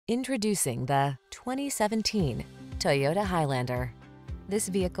Introducing the 2017 Toyota Highlander. This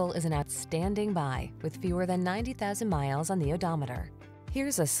vehicle is an outstanding buy with fewer than 90,000 miles on the odometer.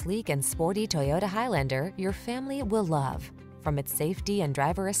 Here's a sleek and sporty Toyota Highlander your family will love. From its safety and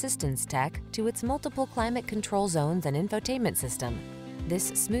driver assistance tech to its multiple climate control zones and infotainment system, this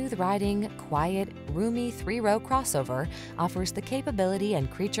smooth-riding, quiet, roomy three-row crossover offers the capability and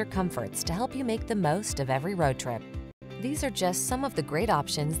creature comforts to help you make the most of every road trip. These are just some of the great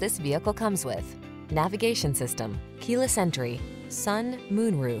options this vehicle comes with: navigation system, keyless entry, sun,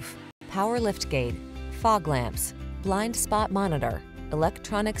 moonroof, power liftgate, fog lamps, blind spot monitor,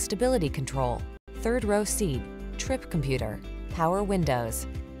 electronic stability control, third row seat, trip computer, power windows.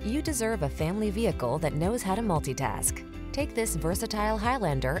 You deserve a family vehicle that knows how to multitask. Take this versatile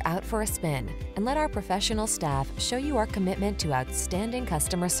Highlander out for a spin and let our professional staff show you our commitment to outstanding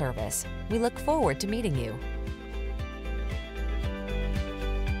customer service. We look forward to meeting you.